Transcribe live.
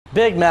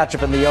Big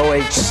matchup in the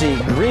OHC.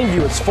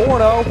 Greeneview is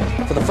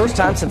 4-0 for the first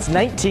time since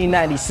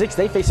 1996.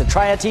 They face a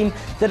Triad team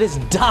that has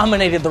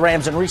dominated the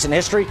Rams in recent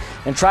history.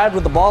 And Triad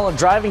with the ball and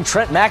driving,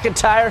 Trent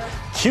McIntyre,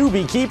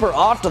 QB keeper,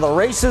 off to the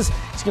races.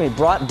 He's going to be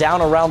brought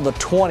down around the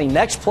 20.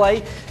 Next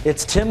play,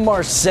 it's Tim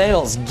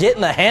Marsails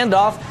getting the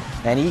handoff,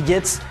 and he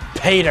gets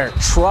Pater.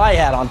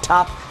 Triad on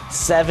top,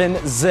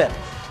 7-zip.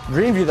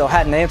 Greeneview, though,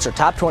 had an answer.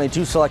 Top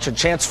 22 selection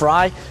Chance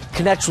Fry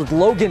connects with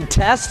Logan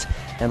Test.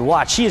 And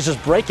watch, he is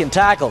just breaking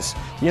tackles.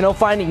 You know,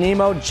 Finding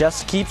Nemo,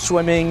 just keep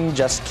swimming,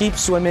 just keep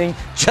swimming,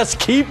 just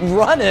keep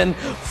running.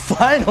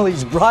 Finally,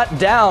 he's brought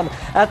down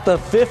at the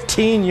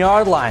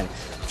 15-yard line.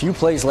 A few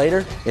plays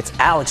later, it's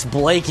Alex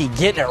Blakey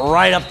getting it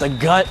right up the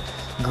gut.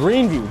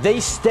 Greeneview, they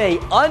stay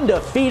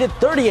undefeated,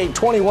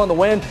 38-21 the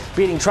win,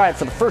 beating Triad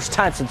for the first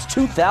time since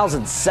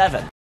 2007.